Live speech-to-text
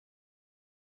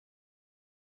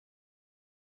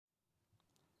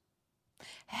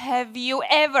Have you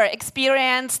ever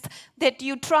experienced that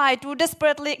you try to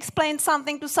desperately explain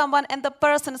something to someone and the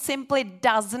person simply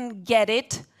doesn't get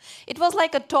it? It was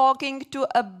like talking to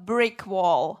a brick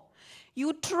wall.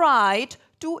 You tried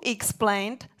to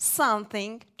explain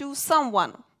something to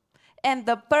someone and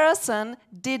the person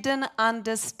didn't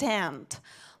understand.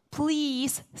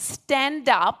 Please stand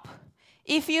up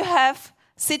if you have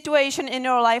a situation in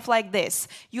your life like this.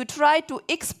 You try to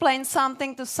explain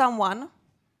something to someone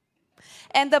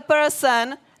and the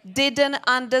person didn't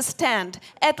understand.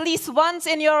 At least once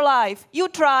in your life, you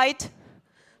tried,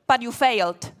 but you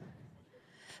failed.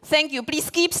 Thank you. Please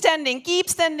keep standing, keep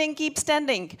standing, keep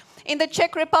standing. In the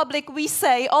Czech Republic, we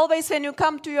say, always when you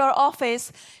come to your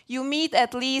office, you meet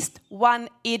at least one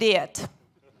idiot.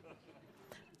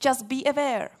 Just be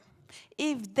aware.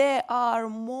 If there are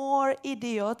more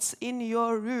idiots in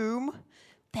your room,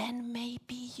 then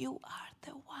maybe you are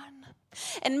the one.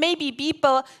 And maybe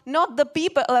people, not the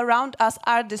people around us,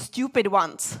 are the stupid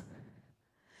ones.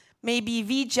 Maybe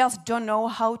we just don't know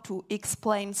how to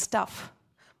explain stuff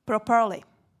properly.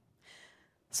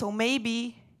 So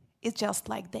maybe it's just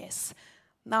like this.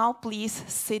 Now please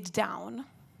sit down.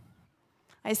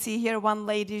 I see here one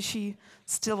lady, she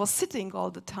still was sitting all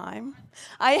the time.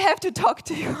 I have to talk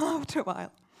to you after a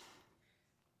while.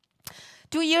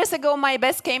 2 years ago, my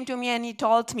boss came to me and he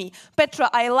told me, Petra,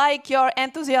 I like your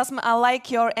enthusiasm, I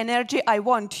like your energy, I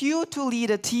want you to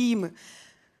lead a team.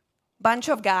 Bunch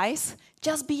of guys,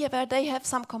 just be aware they have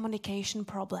some communication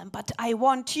problem, but I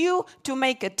want you to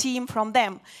make a team from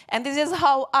them. And this is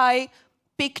how I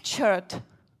pictured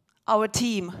our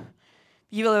team.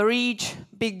 We will reach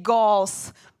big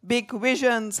goals, big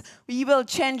visions. We will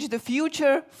change the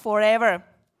future forever.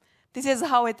 This is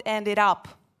how it ended up.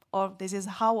 Or this is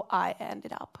how I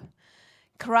ended up.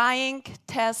 Crying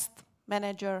test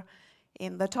manager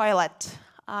in the toilet.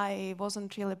 I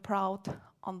wasn't really proud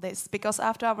on this because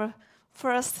after our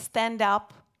first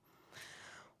stand-up,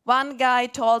 one guy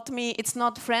told me it's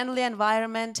not friendly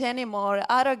environment anymore.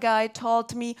 Other guy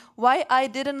told me why I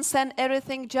didn't send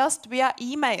everything just via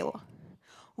email.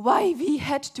 Why we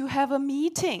had to have a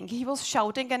meeting. He was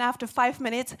shouting and after 5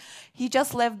 minutes, he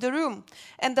just left the room.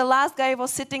 And the last guy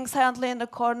was sitting silently in the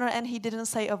corner and he didn't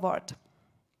say a word.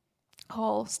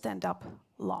 Whole stand-up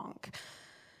long.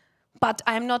 But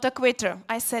I'm not a quitter.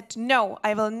 I said, no,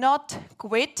 I will not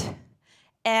quit.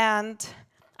 And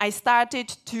I started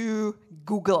to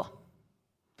Google.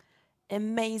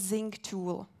 Amazing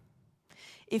tool.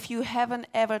 If you haven't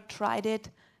ever tried it,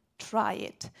 try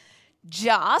it.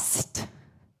 Just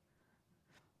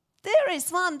there is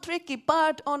one tricky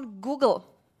part on Google.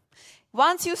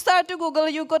 Once you start to Google,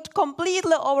 you got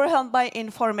completely overwhelmed by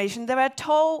information. There were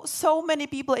so many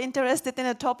people interested in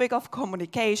the topic of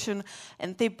communication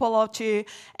and typology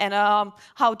and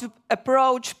how to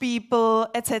approach people,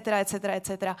 etc., etc.,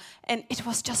 etc. And it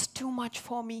was just too much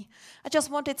for me. I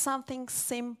just wanted something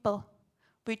simple,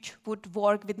 which would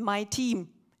work with my team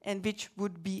and which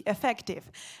would be effective.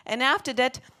 And after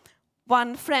that,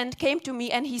 one friend came to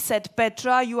me and he said,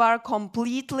 Petra, you are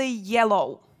completely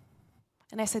yellow.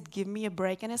 And I said, give me a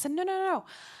break. And I said, no, no,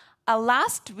 no.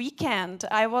 Last weekend,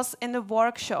 I was in a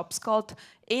workshop called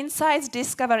Insights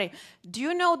Discovery. Do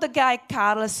you know the guy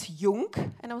Carlos Jung?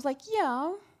 And I was like,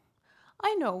 yeah,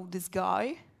 I know this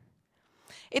guy.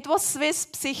 It was Swiss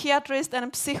psychiatrist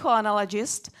and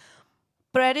psychoanalyst,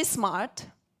 pretty smart,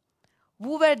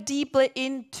 who were deeply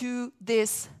into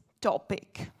this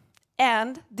topic.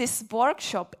 And this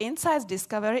workshop, Insights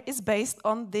Discovery, is based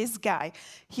on this guy.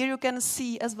 Here you can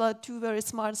see as well 2 very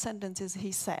smart sentences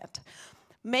he said.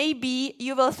 Maybe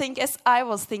you will think, as I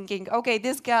was thinking, okay,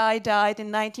 this guy died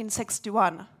in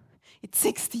 1961. It's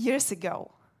 60 years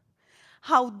ago.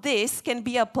 How this can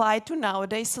be applied to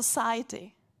nowadays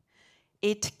society?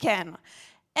 It can.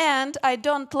 And I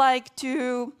don't like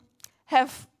to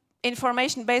have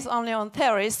information based only on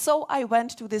theories, so I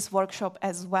went to this workshop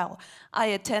as well. I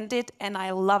attended and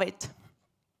I love it.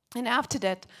 And after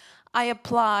that, I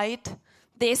applied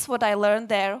this, what I learned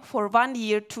there, for 1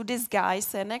 year to these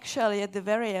guys, and actually at the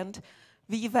very end,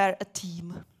 we were a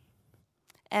team.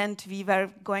 And we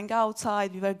were going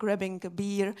outside, we were grabbing a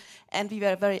beer, and we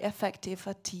were very effective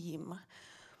a team.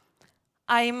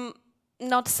 I'm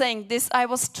not saying this, I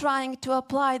was trying to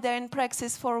apply there in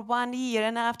practice for 1 year,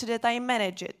 and after that I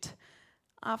managed it.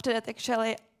 After that,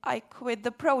 actually, I quit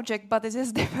the project, but this is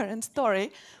a different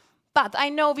story. But I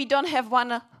know we don't have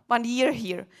one year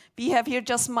here. We have here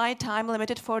just my time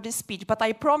limited for this speech. But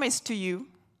I promise to you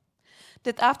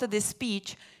that after this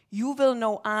speech, you will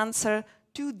know answer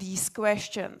to these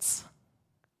questions.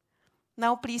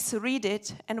 Now please read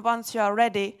it, and once you are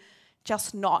ready,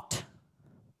 just nod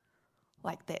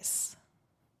like this.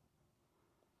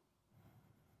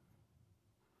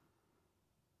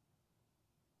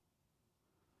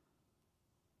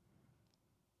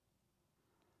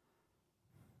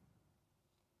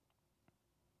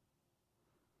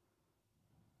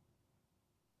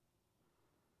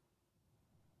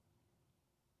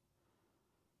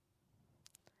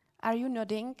 Are you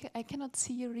nodding? I cannot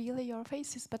see really your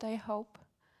faces, but I hope.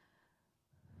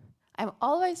 I'm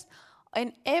always,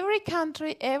 in every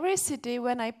country, every city,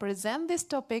 when I present this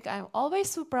topic, I'm always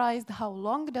surprised how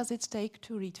long does it take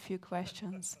to read few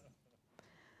questions.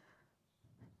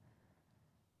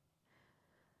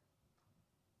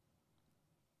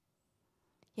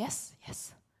 Yes,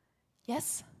 yes,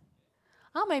 yes.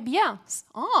 Oh, maybe yes.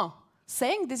 Oh,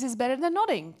 saying this is better than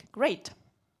nodding. Great.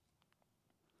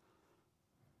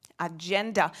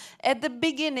 Agenda. At the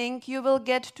beginning, you will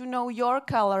get to know your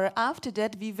color. After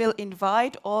that, we will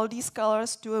invite all these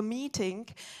colors to a meeting.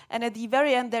 And at the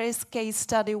very end, there is case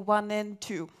study 1 and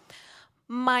 2.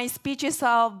 My speeches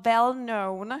are well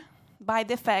known by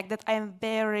the fact that I am a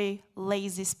very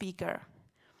lazy speaker,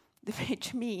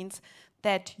 which means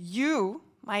that you,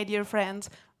 my dear friends,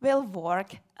 will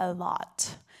work a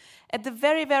lot. At the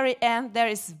very, very end, there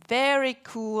is very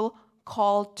cool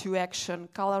call to action,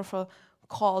 colorful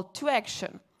call to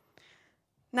action.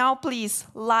 Now, please,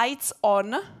 lights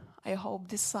on. I hope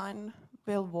this sign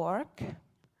will work.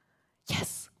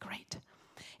 Yes, great.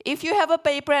 If you have a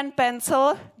paper and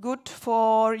pencil, good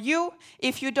for you.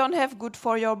 If you don't have, good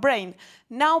for your brain.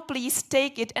 Now, please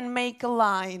take it and make a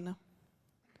line.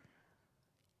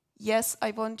 Yes,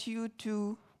 I want you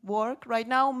to work right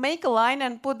now. Make a line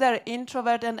and put there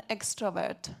introvert and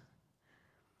extrovert.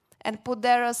 And put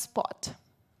there a spot.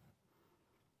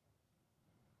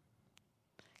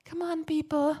 Come on,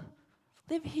 people.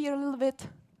 Live here a little bit.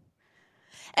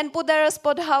 And put there a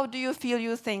spot, how do you feel,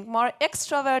 you think? More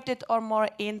extroverted or more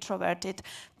introverted?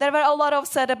 There were a lot of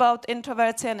said about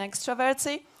introverts and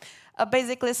extroverts.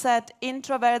 Basically said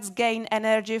introverts gain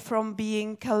energy from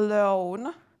being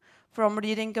alone, from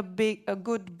reading a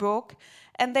good book,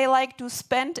 and they like to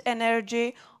spend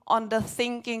energy on the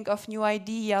thinking of new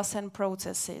ideas and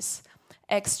processes.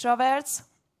 Extroverts,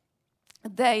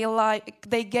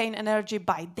 they gain energy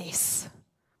by this.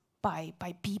 By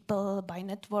people, by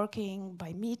networking,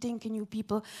 by meeting new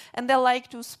people, and they like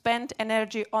to spend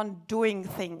energy on doing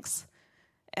things,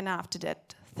 and after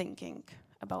that, thinking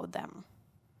about them.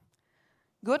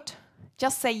 Good?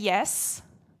 Just say yes.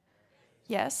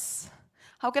 Yes.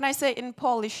 How can I say in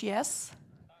Polish yes?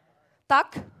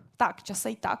 Tak? Tak. Just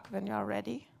say tak when you are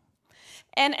ready.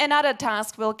 And another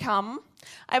task will come.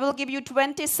 I will give you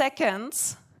 20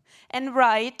 seconds and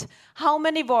write how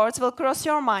many words will cross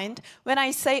your mind when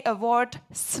I say a word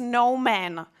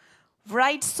snowman.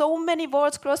 Write so many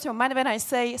words cross your mind when I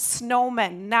say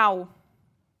snowman. Now.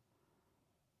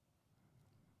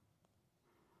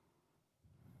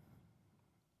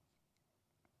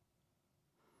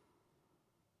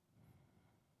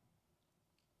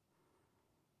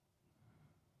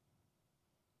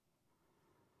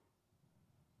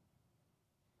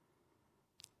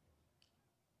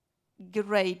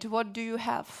 Great. What do you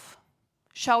have?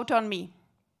 Shout on me.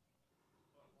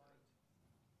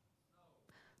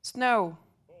 Snow.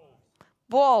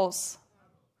 Balls.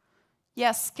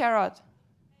 Yes, carrot.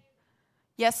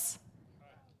 Yes.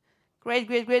 Great,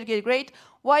 great, great, great, great.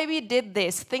 Why we did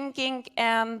this? Thinking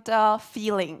and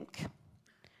feeling.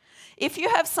 If you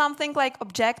have something like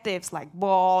objectives, like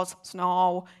balls,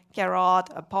 snow, carrot,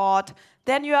 a pot,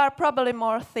 then you are probably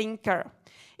more thinker.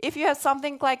 If you have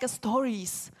something like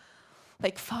stories,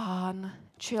 like fun,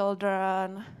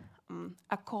 children,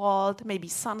 a cold, maybe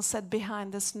sunset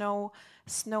behind the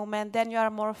snowman, then you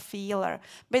are more feeler.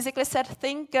 Basically said,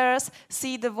 thinkers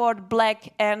see the word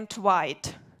black and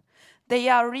white. They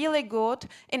are really good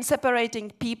in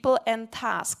separating people and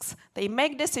tasks. They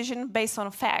make decisions based on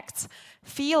facts.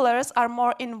 Feelers are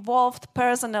more involved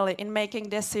personally in making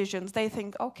decisions. They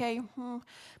think, okay,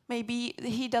 maybe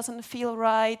he doesn't feel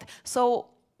right, so,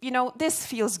 you know, this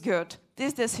feels good.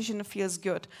 This decision feels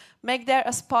good. Make there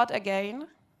a spot again.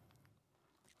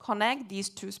 Connect these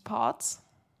two spots.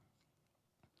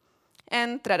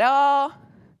 And ta-da!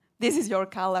 This is your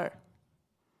color.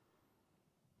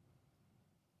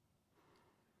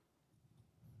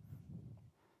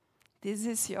 This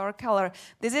is your color.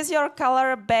 This is your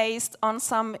color based on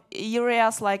some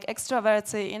areas like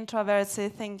extroverts,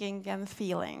 introverts, thinking and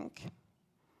feeling.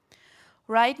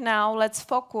 Right now, let's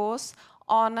focus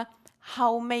on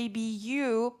how maybe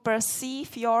you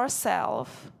perceive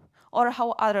yourself or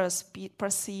how others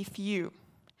perceive you.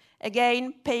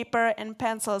 Again, paper and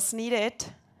pencils needed.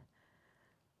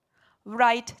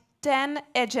 Write 10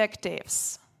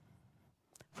 adjectives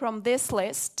from this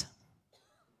list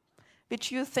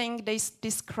which you think they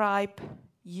describe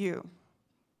you.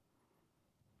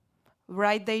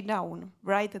 Write them down.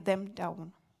 Write them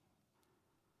down.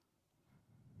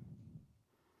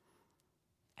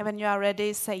 And when you are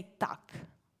ready, say tak.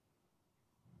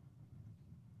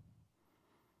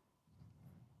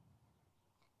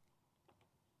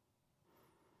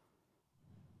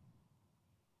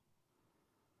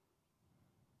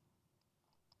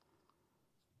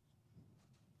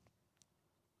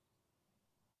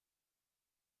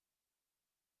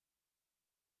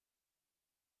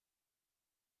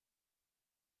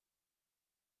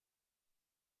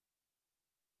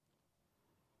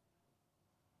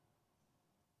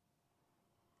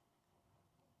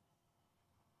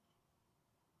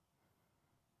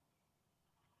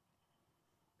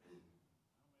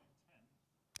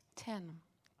 10.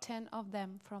 10 of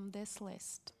them from this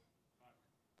list.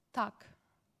 Tak.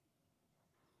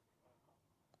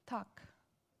 Tak.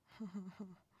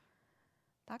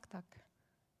 Tak, tak.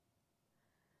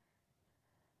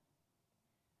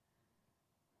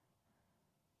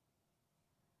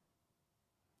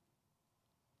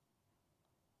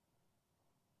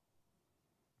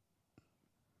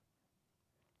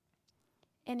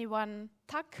 Anyone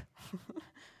tak?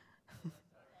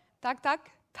 Tak,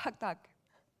 tak, tak, tak.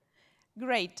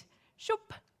 Great.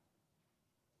 Shup.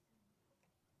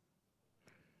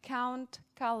 Count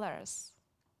colors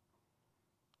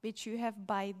which you have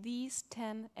by these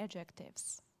 10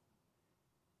 adjectives.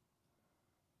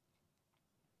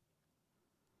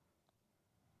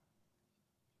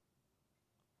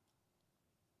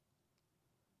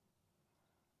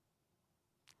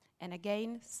 And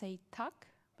again, say tak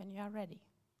when you are ready.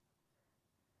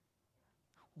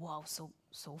 Wow,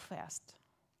 so fast.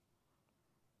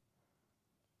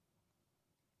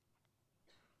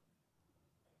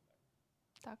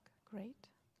 Tak, great.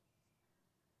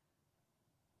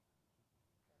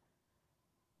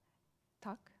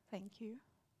 Tak, thank you.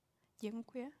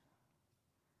 Dziękuję.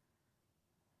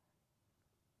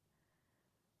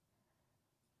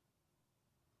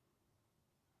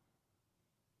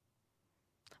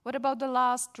 What about the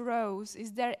last rows?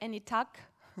 Is there any tak?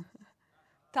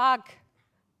 Tak.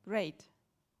 Great.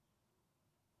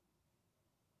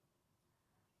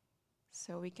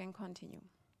 So we can continue.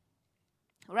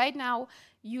 Right now,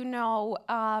 you know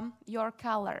your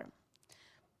color.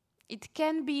 It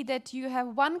can be that you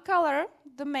have one color,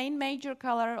 the main major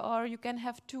color, or you can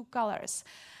have two colors.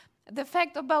 The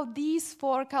fact about these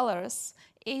 4 colors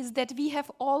is that we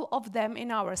have all of them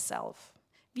in ourselves.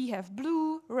 We have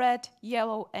blue, red,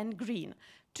 yellow, and green.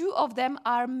 2 of them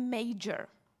are major.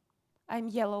 I'm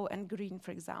yellow and green,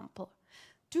 for example.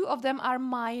 2 of them are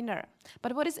minor.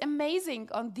 But what is amazing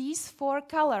on these 4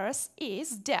 colors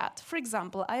is that, for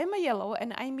example, I am a yellow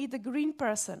and I meet a green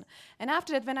person. And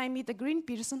after that, when I meet a green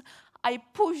person, I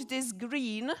push this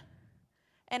green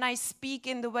and I speak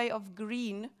in the way of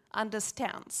green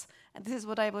understands. And this is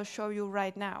what I will show you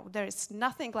right now. There is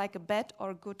nothing like a bad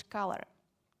or good color.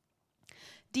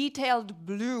 Detailed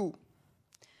blue.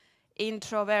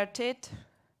 Introverted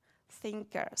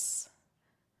thinkers.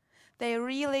 They're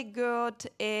really good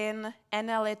in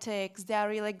analytics, they're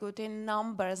really good in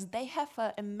numbers, they have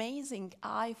an amazing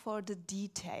eye for the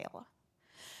detail.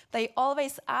 They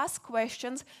always ask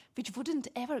questions which wouldn't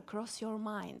ever cross your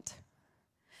mind.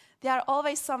 They are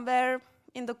always somewhere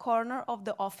in the corner of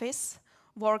the office,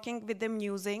 working with the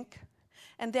music,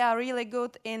 and they are really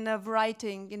good in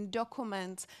writing, in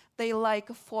documents. They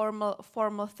like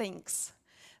formal things.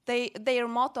 Their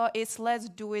motto is, let's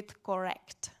do it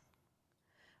correct.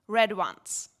 Red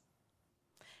ones,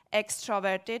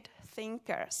 extroverted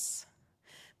thinkers.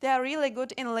 They are really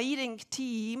good in leading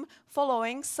team,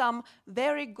 following some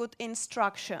very good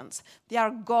instructions. They are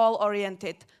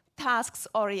goal-oriented,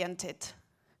 tasks-oriented.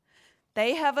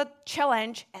 They have a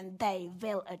challenge and they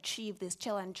will achieve this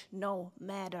challenge no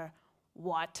matter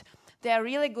what. They are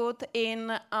really good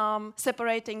in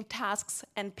separating tasks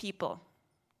and people.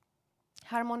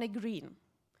 Harmony green.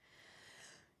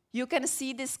 You can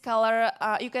see this color,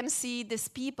 you can see these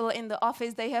people in the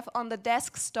office, they have on the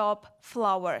desktop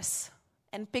flowers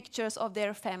and pictures of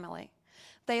their family.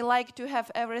 They like to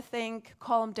have everything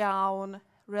calmed down,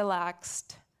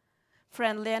 relaxed,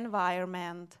 friendly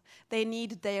environment. They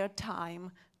need their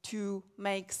time to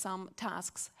make some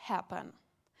tasks happen.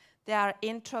 They are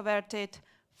introverted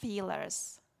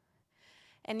feelers.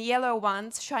 And yellow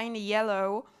ones, shiny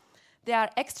yellow, they are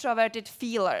extroverted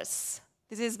feelers.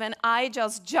 This is when I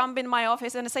just jump in my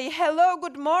office and say, hello,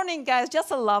 good morning, guys,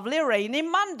 just a lovely rainy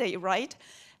Monday, right?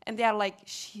 And they are like,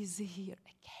 she's here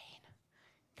again.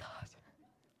 God.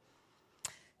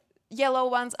 Yellow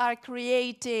ones are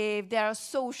creative, they are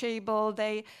sociable,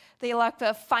 they like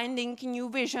finding new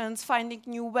visions, finding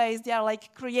new ways, they are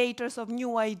like creators of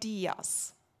new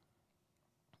ideas.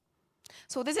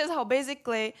 So this is how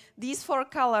basically these 4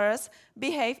 colors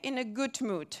behave in a good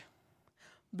mood.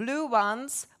 Blue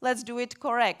ones, let's do it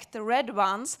correct. The red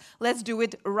ones, let's do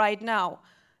it right now.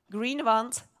 Green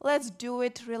ones, let's do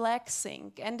it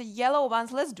relaxing. And the yellow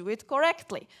ones, let's do it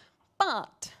correctly.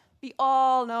 But we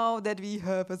all know that we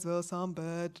have as well some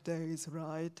bad days,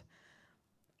 right?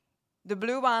 The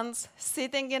blue ones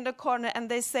sitting in the corner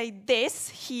and they say this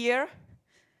here,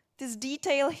 this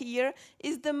detail here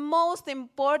is the most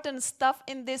important stuff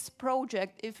in this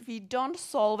project. If we don't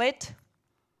solve it,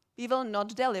 we will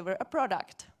not deliver a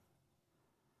product.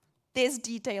 This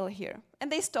detail here.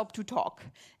 And they stop to talk.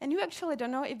 And you actually don't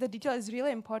know if the detail is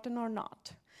really important or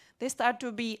not. they start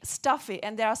to be stuffy,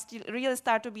 and they are still really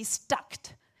start to be stuck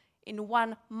in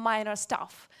one minor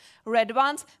stuff. Red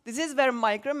ones, this is where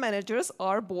micromanagers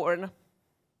are born.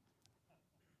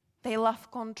 They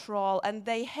love control, and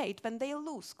they hate when they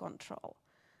lose control.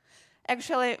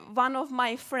 Actually, one of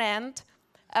my friends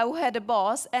who had a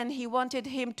boss, and he wanted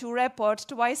him to report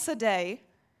twice a day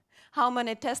how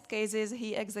many test cases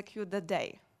he executed a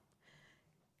day.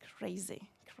 Crazy,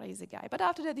 crazy guy. But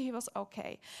after that, he was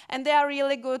okay. And they are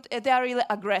really good, they are really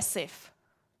aggressive.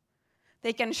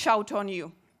 They can shout on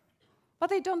you. But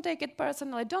they don't take it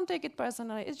personally. Don't take it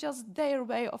personally. It's just their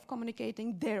way of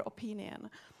communicating their opinion.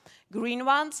 Green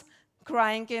ones,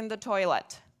 crying in the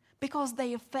toilet. Because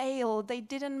they failed, they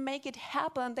didn't make it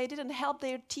happen, they didn't help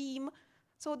their team,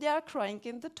 so they are crying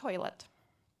in the toilet.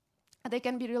 And they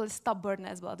can be really stubborn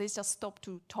as well. They just stop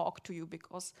to talk to you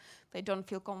because they don't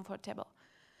feel comfortable.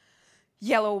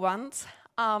 Yellow ones,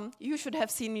 you should have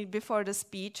seen it before the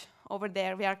speech. Over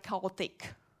there, we are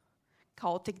chaotic.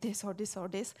 Chaotic this or this or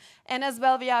this. And as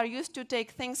well, we are used to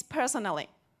take things personally.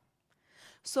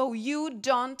 So you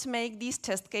don't make these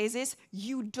test cases,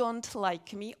 you don't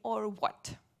like me, or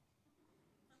what?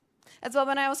 As well,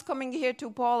 when I was coming here to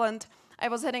Poland, I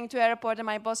was heading to airport, and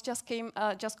my boss just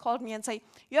called me and said,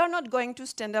 "You are not going to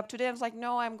stand up today." I was like,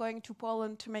 "No, I'm going to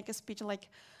Poland to make a speech." Like,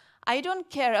 I don't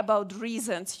care about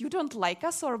reasons. You don't like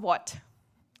us or what?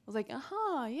 I was like,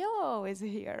 yellow is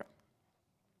here.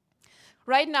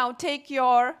 Right now, take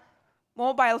your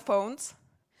mobile phones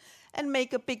and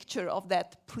make a picture of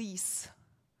that, please.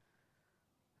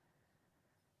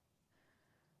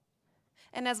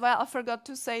 And as well, I forgot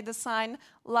to say the sign,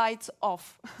 lights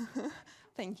off.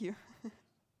 Thank you.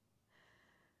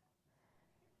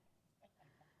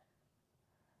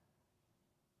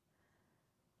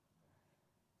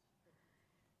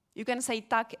 You can say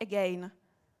tak again.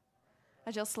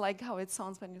 I just like how it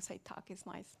sounds when you say tak, it's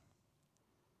nice.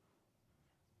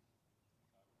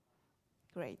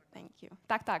 Great, thank you.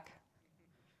 Tak, tak.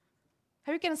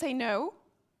 How you can say no?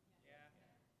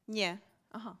 Yeah.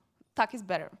 Tak is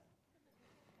better.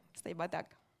 Stay by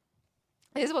tak.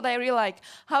 This is what I really like.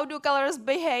 How do colors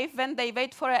behave when they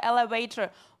wait for an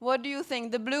elevator? What do you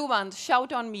think? The blue ones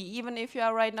shout on me, even if you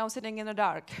are right now sitting in the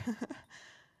dark.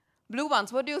 Blue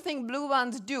ones, what do you think blue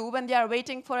ones do when they are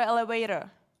waiting for an elevator?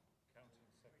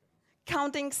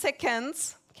 Counting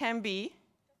seconds can be.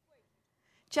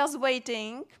 Just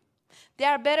waiting. They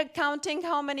are better counting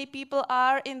how many people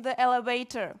are in the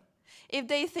elevator. If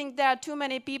they think there are too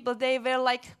many people, they will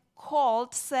like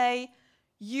called, say,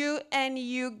 "You and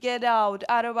you get out,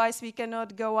 otherwise we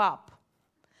cannot go up."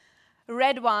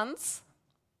 Red ones,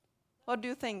 what do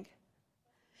you think?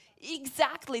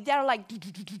 Exactly, they are like,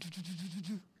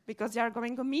 because they are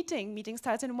going to a meeting. Meeting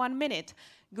starts in 1 minute.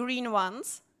 Green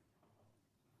ones,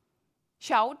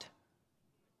 shout.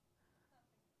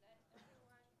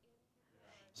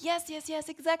 Yes, yes, yes,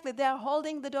 exactly. They are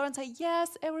holding the door and say,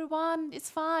 "Yes, everyone, it's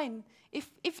fine.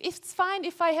 If it's fine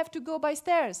if I have to go by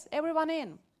stairs, everyone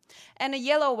in." And the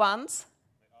yellow ones,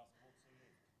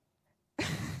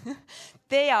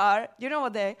 they are, you know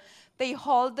what they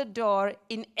hold the door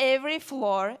in every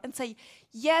floor and say,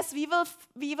 "Yes, we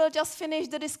will just finish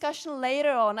the discussion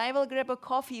later on. I will grab a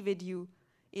coffee with you."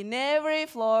 In every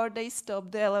floor, they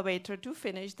stop the elevator to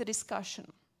finish the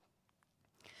discussion.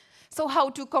 So how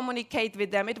to communicate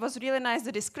with them? It was really nice,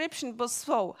 the description, but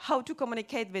so how to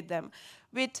communicate with them?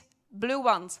 With blue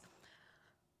ones,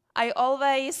 I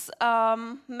always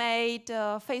made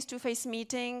a face-to-face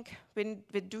meeting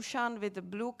with Dusan with the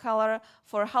blue color.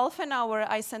 For half an hour,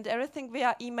 I sent everything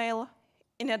via email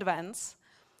in advance.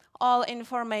 All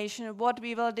information, what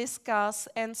we will discuss,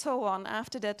 and so on.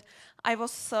 After that, I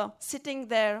was sitting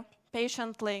there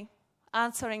patiently,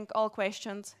 answering all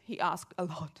questions. He asked a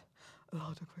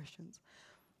lot of questions.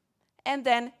 And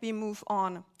then we move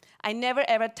on. I never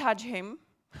ever touch him.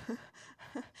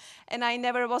 And I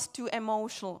never was too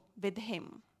emotional with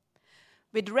him.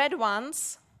 With red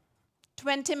ones,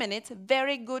 20 minutes,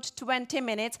 very good 20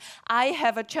 minutes. I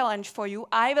have a challenge for you.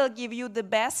 I will give you the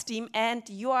best team, and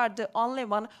you are the only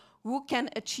one who can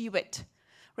achieve it.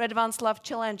 Red ones love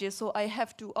challenges, so I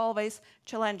have to always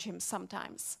challenge him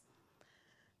sometimes.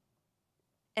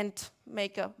 And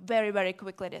make a very, very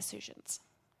quickly decisions.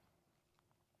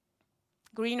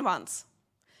 Green ones,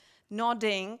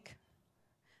 nodding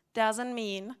doesn't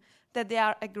mean that they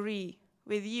are agree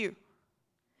with you.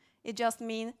 It just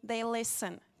means they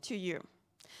listen to you.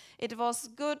 It was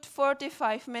good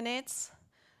 45 minutes.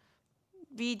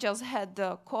 We just had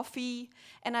the coffee,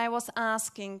 and I was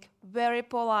asking very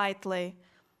politely,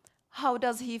 How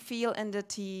does he feel in the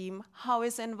team? How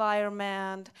is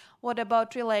environment? What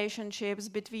about relationships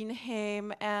between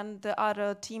him and the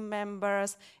other team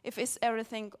members? If is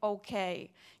everything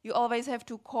okay? You always have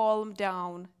to calm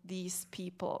down these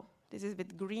people. This is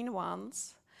with green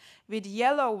ones. With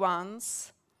yellow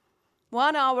ones,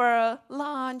 1 hour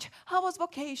lunch. How was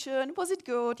vacation? Was it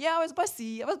good? Yeah, I was by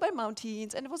sea, I was by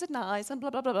mountains, and was it nice? And blah,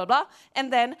 blah, blah, blah, blah.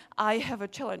 And then I have a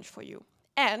challenge for you.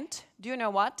 And do you know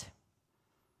what?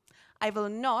 I will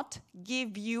not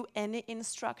give you any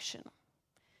instruction.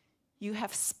 You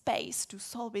have space to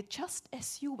solve it just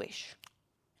as you wish.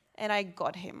 And I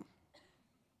got him.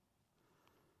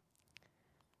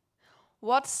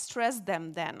 What stressed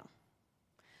them then?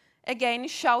 Again,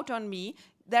 shout on me.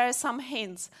 There are some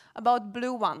hints about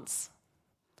blue ones.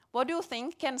 What do you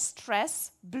think can stress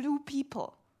blue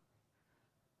people?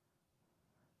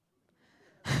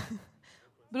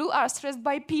 Blue are stressed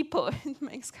by people. It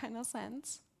makes kind of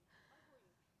sense.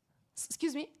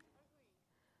 Excuse me?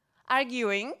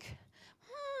 Arguing.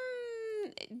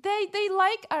 They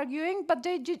like arguing, but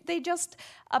they just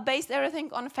base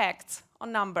everything on facts,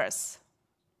 on numbers.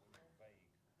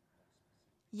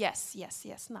 Yes,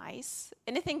 nice.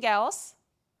 Anything else?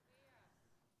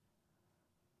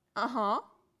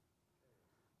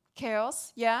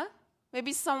 Chaos, yeah.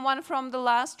 Maybe someone from the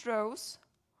last rows.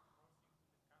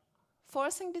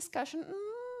 Forcing discussion.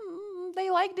 They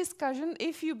like discussion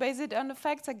if you base it on the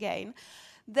facts again.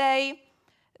 They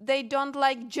don't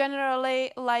like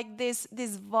generally like this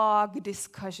vague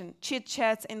discussion.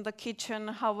 Chit-chats in the kitchen,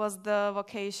 how was the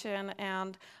vacation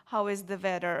and how is the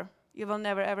weather? You will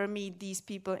never ever meet these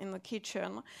people in the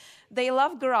kitchen. They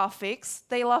love graphics,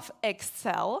 they love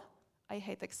Excel. I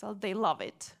hate Excel, they love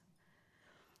it.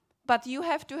 But you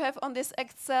have to have on this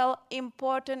Excel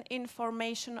important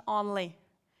information only.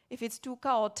 If it's too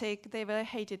chaotic, they will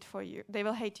hate it for you. They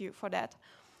will hate you for that.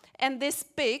 And this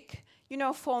pick, you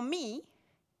know, for me,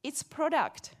 it's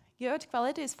product. Good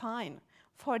quality is fine.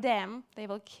 For them, they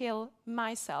will kill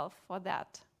myself for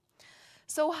that.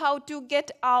 So how to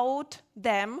get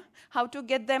them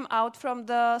out from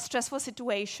the stressful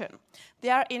situation? They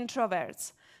are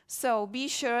introverts. So be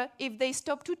sure if they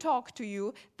stop to talk to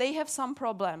you, they have some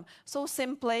problem. So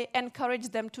simply encourage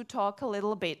them to talk a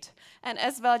little bit. And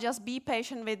as well, just be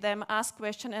patient with them, ask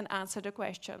questions and answer the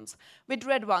questions. With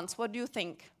red ones, what do you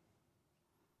think?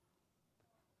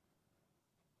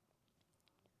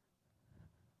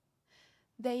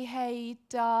 They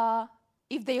hate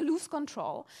if they lose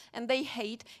control, and they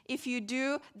hate if you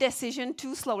do decision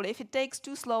too slowly, if it takes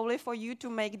too slowly for you to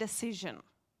make decision.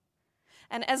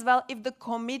 And as well, if the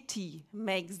committee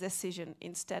makes decision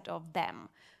instead of them.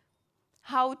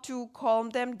 How to calm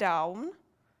them down?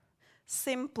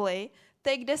 Simply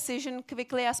take decision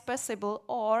quickly as possible,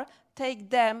 or take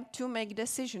them to make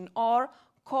decision, or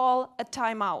call a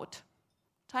timeout.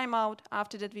 Timeout,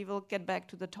 after that we will get back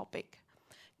to the topic.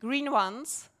 Green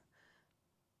ones,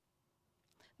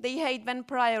 they hate when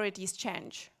priorities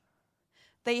change.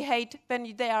 They hate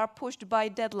when they are pushed by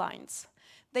deadlines.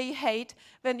 They hate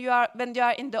when you are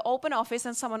in the open office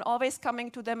and someone always coming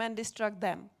to them and distract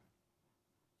them.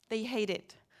 They hate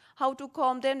it. How to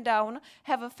calm them down?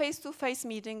 Have a face-to-face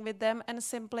meeting with them and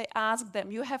simply ask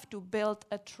them. You have to build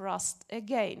a trust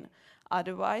again.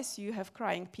 Otherwise, you have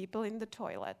crying people in the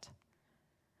toilet.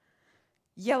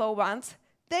 Yellow ones,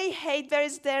 they hate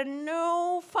there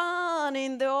no fun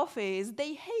in the office.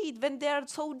 They hate when they are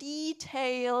so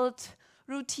detailed,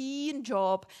 routine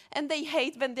job, and they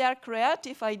hate when their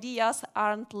creative ideas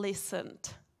aren't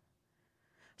listened.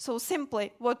 So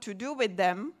simply, what to do with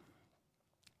them?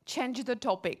 Change the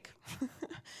topic.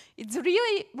 It's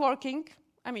really working.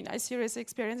 I mean, I seriously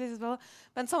experienced it as well.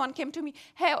 When someone came to me,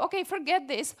 hey, okay, forget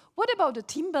this. What about the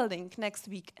team building next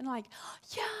week? And like,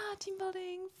 yeah, team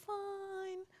building,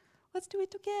 fine. Let's do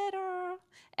it together.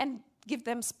 And give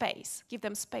them space. Give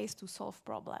them space to solve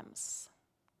problems.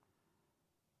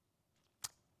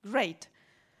 Great.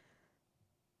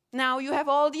 Now you have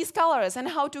all these colors, and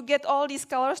how to get all these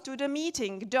colors to the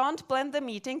meeting. Don't plan the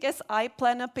meeting as I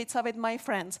plan a pizza with my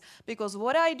friends. Because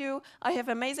what I do, I have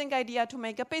amazing idea to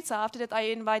make a pizza. After that, I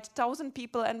invite 1,000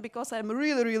 people, and because I'm a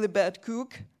really, really bad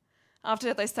cook, after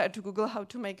that, I start to Google how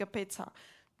to make a pizza.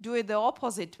 Do it the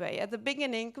opposite way. At the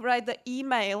beginning, write the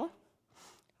email,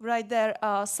 write their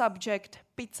subject,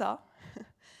 pizza.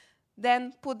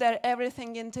 Then put there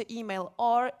everything into email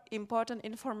or important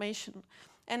information.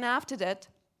 And after that,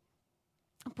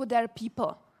 put there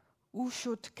people who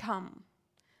should come.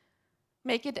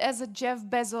 Make it as a Jeff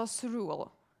Bezos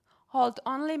rule. Hold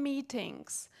only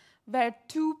meetings where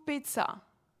 2 pizza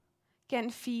can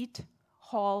feed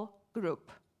whole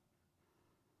group.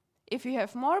 If you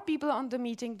have more people on the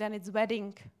meeting, then it's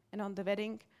wedding. And on the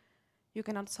wedding, you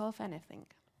cannot solve anything.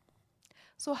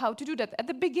 So how to do that? At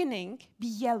the beginning, be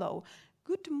yellow.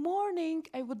 Good morning,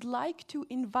 I would like to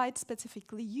invite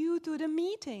specifically you to the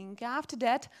meeting. After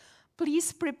that,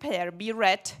 please prepare, be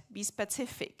red, be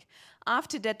specific.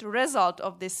 After that, result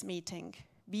of this meeting,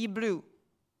 be blue.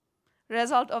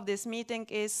 Result of this meeting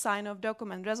is sign of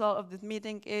document. Result of this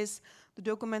meeting is the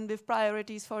document with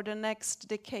priorities for the next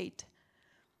decade.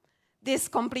 This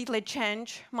completely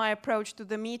changed my approach to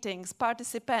the meetings.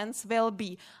 Participants will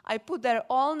be, I put their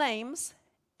all names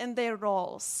and their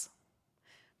roles.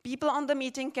 People on the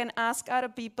meeting can ask other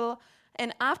people,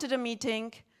 and after the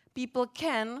meeting, people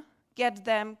can get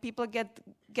them, people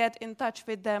get in touch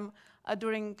with them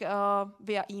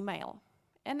via email.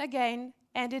 And again,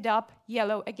 ended up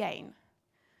yellow again.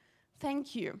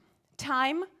 Thank you.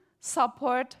 Time,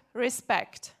 support,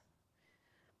 respect.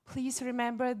 Please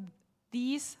remember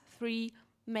these 3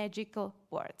 magical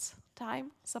words. Time,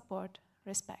 support,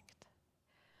 respect.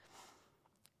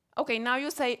 Okay, now you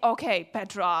say, okay,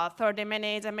 Petra, 30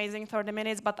 minutes, amazing 30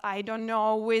 minutes, but I don't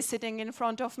know who is sitting in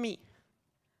front of me.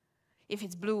 If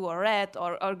it's blue or red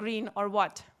or green or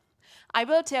what. I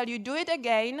will tell you, do it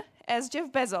again as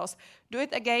Jeff Bezos. Do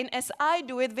it again as I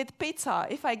do it with pizza.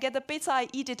 If I get a pizza, I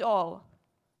eat it all.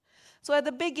 So at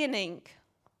the beginning,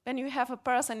 when you have a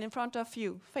person in front of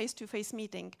you, face-to-face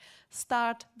meeting,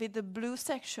 start with the blue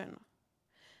section.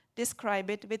 Describe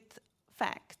it with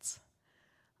facts.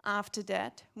 After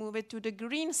that, move it to the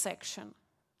green section.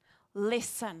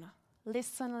 Listen,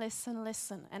 listen, listen,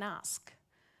 listen, and ask.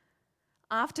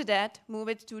 After that, move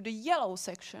it to the yellow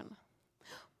section.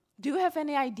 Do you have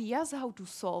any ideas how to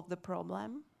solve the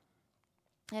problem?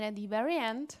 And at the very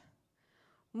end,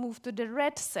 move to the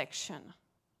red section.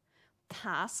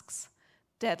 Tasks,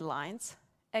 deadlines,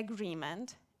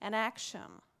 agreement, and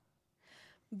action.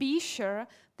 Be sure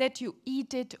that you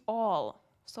eat it all.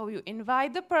 So you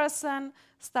invite the person,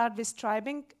 start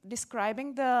describing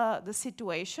the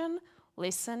situation,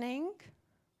 listening,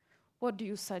 what do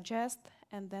you suggest,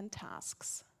 and then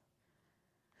tasks.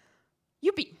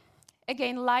 Yuppie.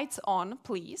 Again, lights on,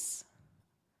 please.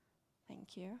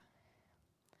 Thank you.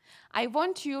 I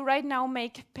want you right now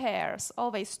make pairs,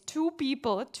 always 2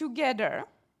 people together.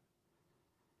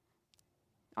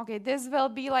 Okay, this will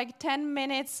be like 10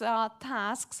 minutes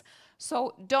tasks,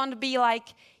 so don't be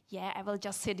like, yeah, I will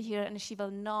just sit here and she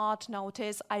will not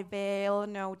notice, I will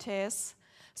notice.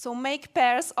 So make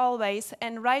pairs always,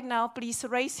 and right now please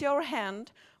raise your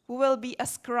hand who will be a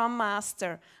Scrum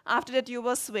Master. After that you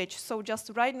will switch, so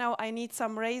just right now I need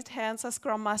some raised hands as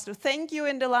Scrum Master. Thank you,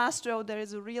 in the last row there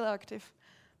is a real active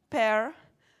pair.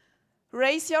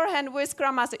 Raise your hand with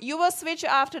Scrum Master. You will switch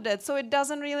after that, so it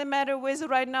doesn't really matter with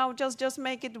right now, just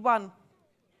make it one.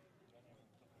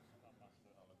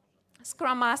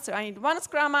 Scrum Master, I need 1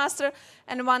 Scrum Master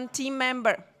and 1 team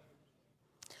member.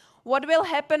 What will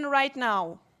happen right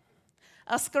now?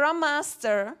 A Scrum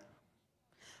Master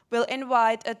will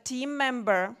invite a team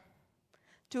member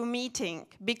to a meeting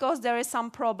because there is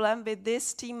some problem with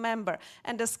this team member,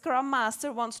 and the Scrum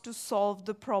Master wants to solve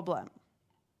the problem.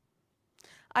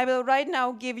 I will right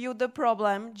now give you the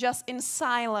problem, just in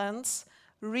silence,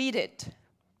 read it.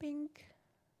 Pink.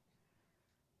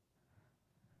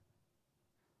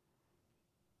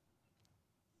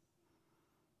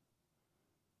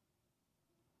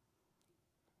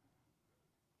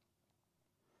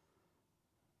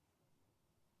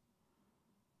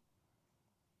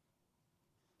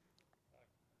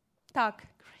 Tak,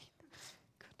 great.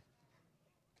 Good.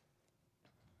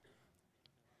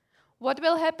 What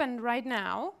will happen right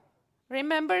now?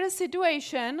 Remember the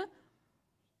situation.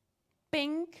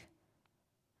 Pink.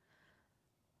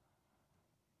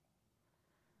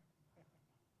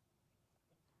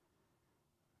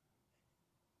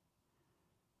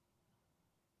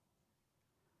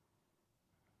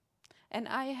 And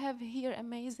I have here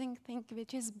amazing thing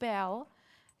which is bell,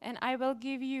 and I will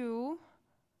give you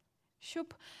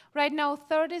right now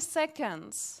 30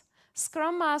 seconds.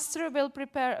 Scrum Master will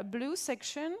prepare a blue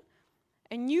section,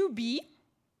 a newbie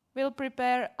will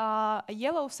prepare a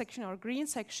yellow section or green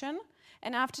section,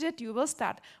 and after that you will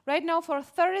start. Right now for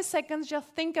 30 seconds just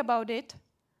think about it,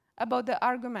 about the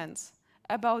arguments,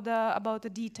 about the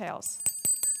details.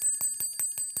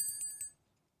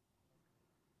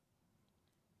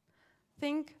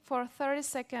 Think for 30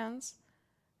 seconds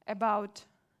about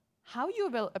how you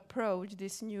will approach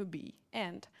this newbie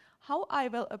and how I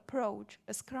will approach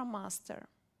a Scrum Master.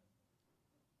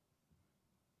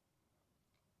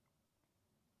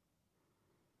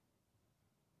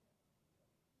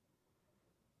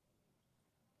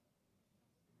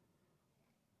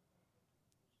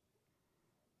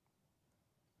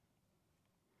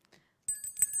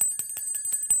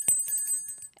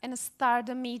 and start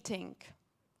a meeting.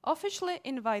 Officially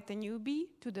invite the newbie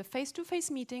to the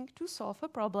face-to-face meeting to solve a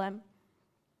problem.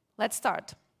 Let's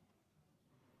start.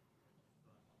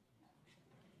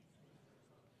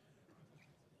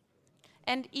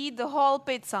 And eat the whole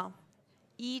pizza.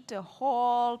 Eat the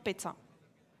whole pizza.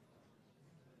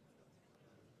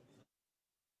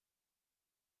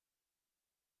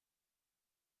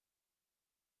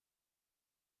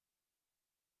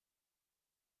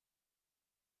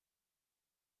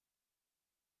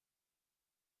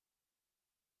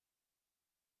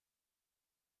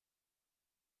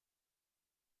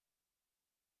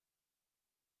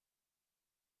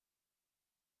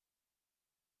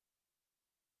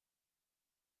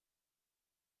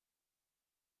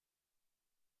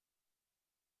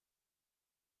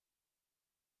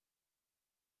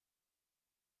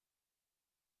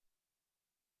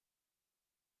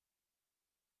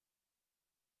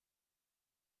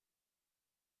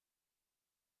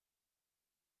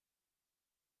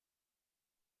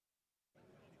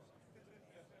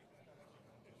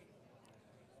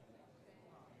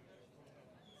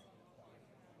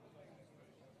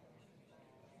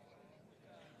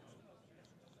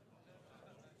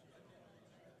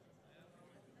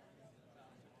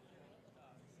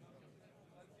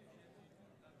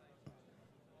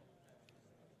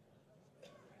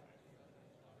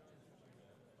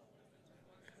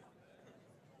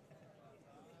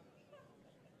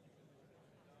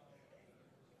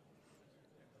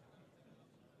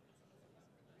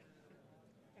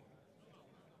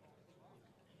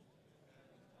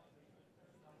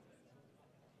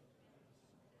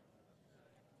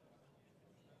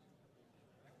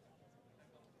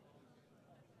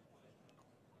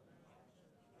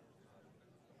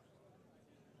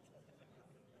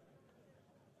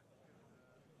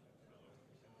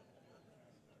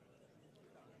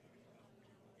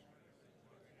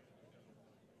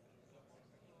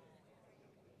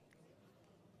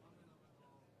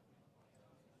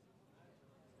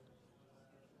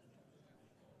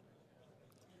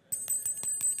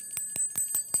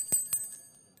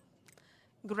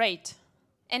 Great.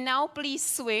 And now please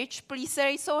switch. Please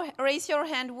raise your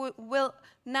hand. We will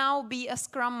now be a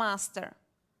Scrum Master.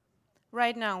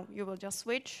 Right now, you will just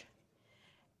switch.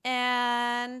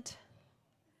 And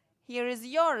here is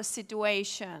your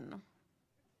situation.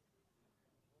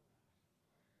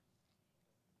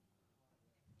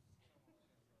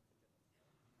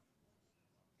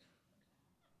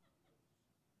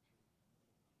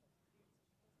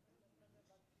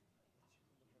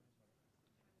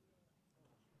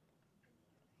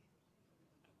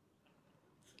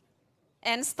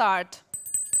 And start.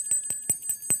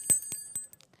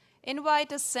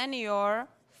 Invite a senior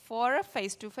for a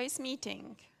face-to-face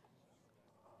meeting.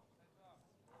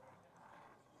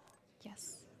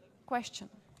 Yes. Question.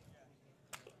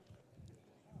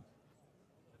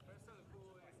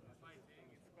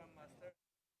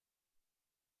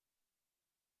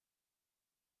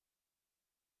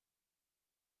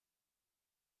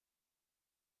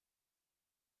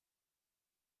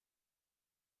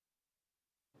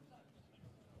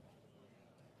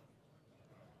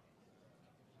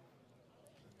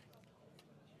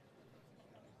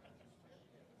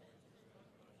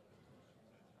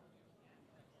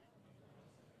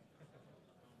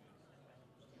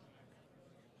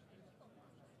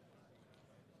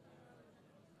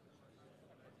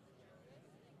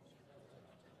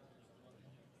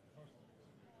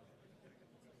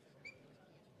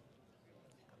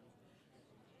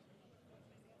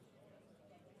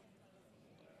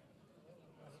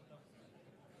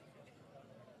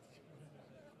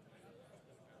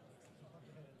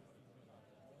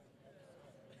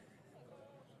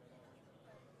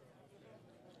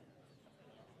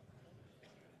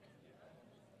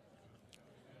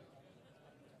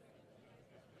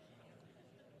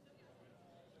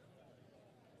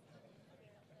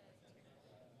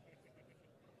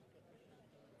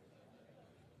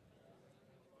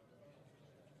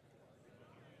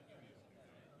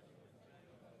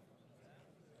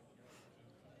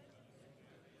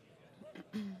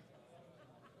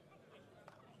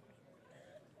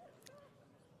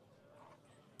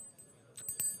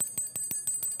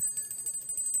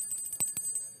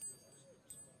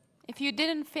 If you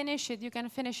didn't finish it, you can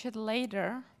finish it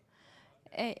later.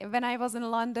 When I was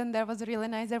in London, there was really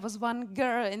nice. There was one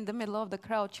girl in the middle of the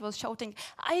crowd. She was shouting,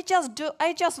 I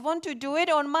just want to do it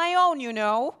on my own, you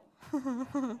know.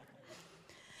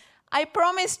 I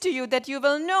promise to you that you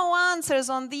will know answers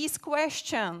on these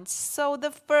questions. So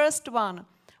the first one,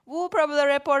 we'll probably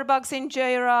report bugs in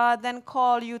Jira, then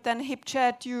call you, then hip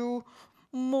chat you,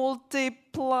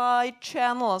 multiply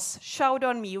channels. Shout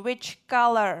on me, which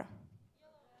color?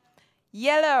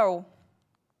 Yellow.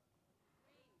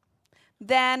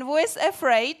 Then who is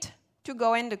afraid to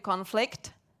go into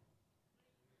conflict?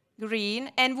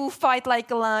 Green. And who fight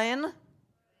like a lion?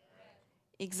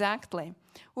 Exactly.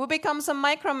 Who becomes a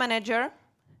micromanager?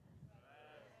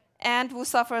 And who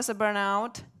suffers a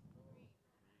burnout?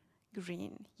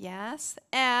 Green. Yes.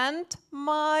 And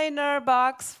minor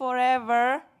bugs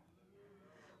forever?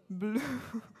 Blue.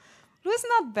 Blue is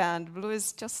not bad. Blue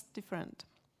is just different.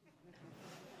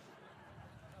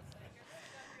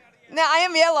 No, I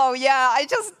am yellow, yeah. I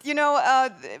just,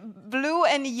 blue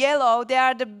and yellow, they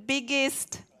are the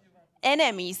biggest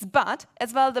enemies, but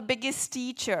as well the biggest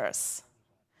teachers.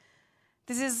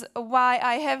 This is why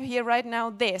I have here right now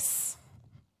this.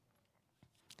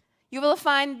 You will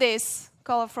find this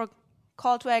colorful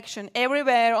call to action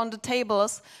everywhere on the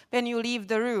tables when you leave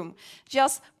the room.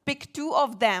 Just pick 2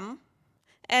 of them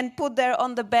and put there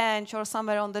on the bench or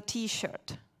somewhere on the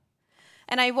t-shirt.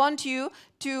 And I want you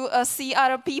to see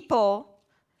other people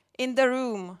in the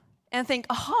room and think,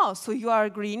 aha, so you are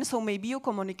green, so maybe you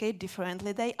communicate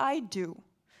differently than I do.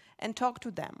 And talk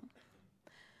to them.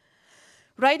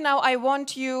 Right now, I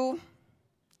want you,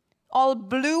 all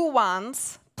blue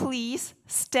ones, please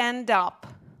stand up.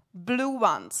 Blue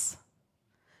ones.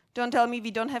 Don't tell me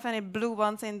we don't have any blue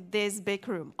ones in this big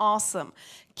room. Awesome.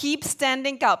 Keep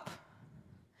standing up.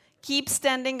 Keep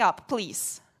standing up,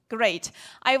 please. Great.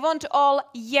 I want all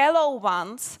yellow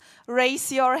ones,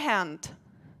 raise your hand.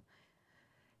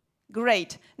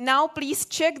 Great. Now please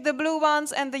check the blue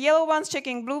ones and the yellow ones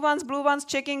checking. Blue ones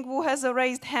checking who has the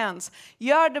raised hands.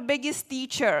 You are the biggest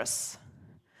teachers.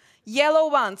 Yellow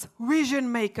ones, vision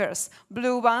makers.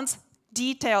 Blue ones,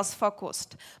 details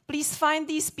focused. Please find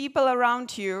these people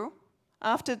around you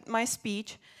after my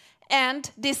speech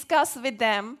and discuss with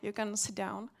them. You can sit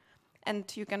down and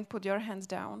you can put your hands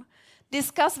down.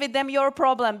 Discuss with them your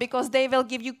problem, because they will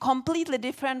give you completely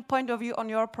different point of view on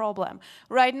your problem.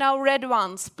 Right now, red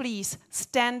ones, please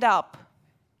stand up.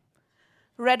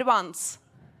 Red ones.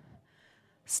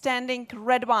 Standing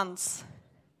red ones.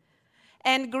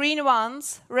 And green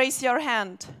ones, raise your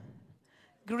hand.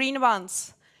 Green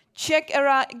ones. Check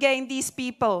again these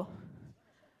people.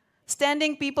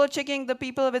 Standing people checking the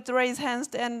people with raised hands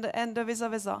and the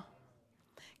vis-a-vis.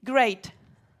 Great.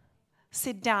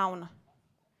 Sit down.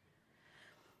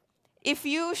 If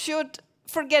you should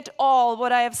forget all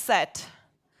what I have said,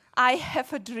 I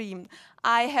have a dream.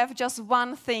 I have just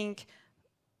one thing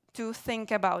to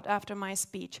think about after my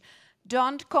speech.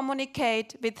 Don't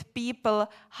communicate with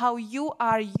people how you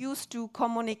are used to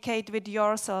communicate with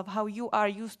yourself, how you are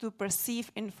used to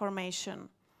perceive information.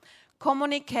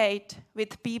 Communicate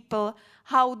with people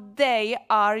how they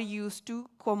are used to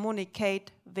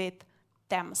communicate with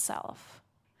themselves.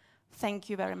 Thank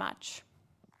you very much.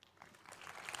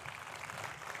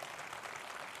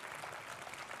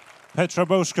 Petra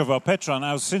Bouskova. Petra,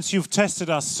 now since you've tested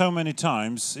us so many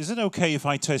times, is it okay if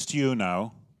I test you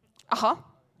now? Uh-huh.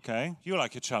 Okay, you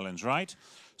like a challenge, right?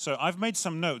 So I've made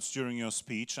some notes during your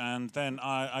speech, and then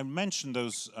I mentioned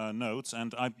those notes,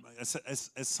 and I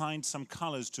assigned some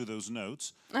colors to those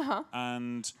notes. Uh-huh.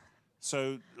 And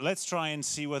so let's try and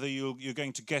see whether you're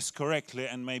going to guess correctly,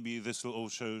 and maybe this will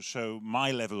also show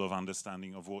my level of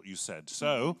understanding of what you said.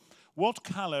 So, what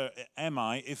color am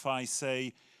I if I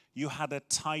say you had a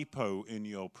typo in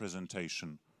your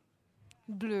presentation?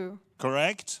 Blue.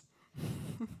 Correct?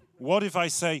 What if I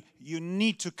say you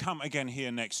need to come again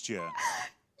here next year?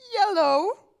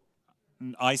 Yellow.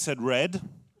 I said red.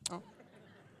 Oh.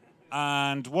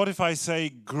 And what if I say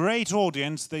great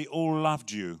audience, they all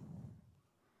loved you?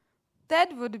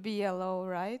 That would be yellow,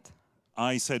 right?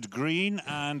 I said green.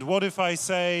 And what if I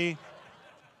say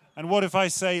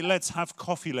let's have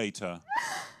coffee later?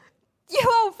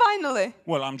 Yellow, finally.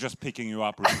 Well, I'm just picking you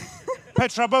up, really.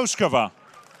 Petra Bouskova.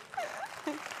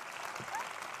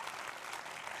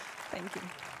 Thank you.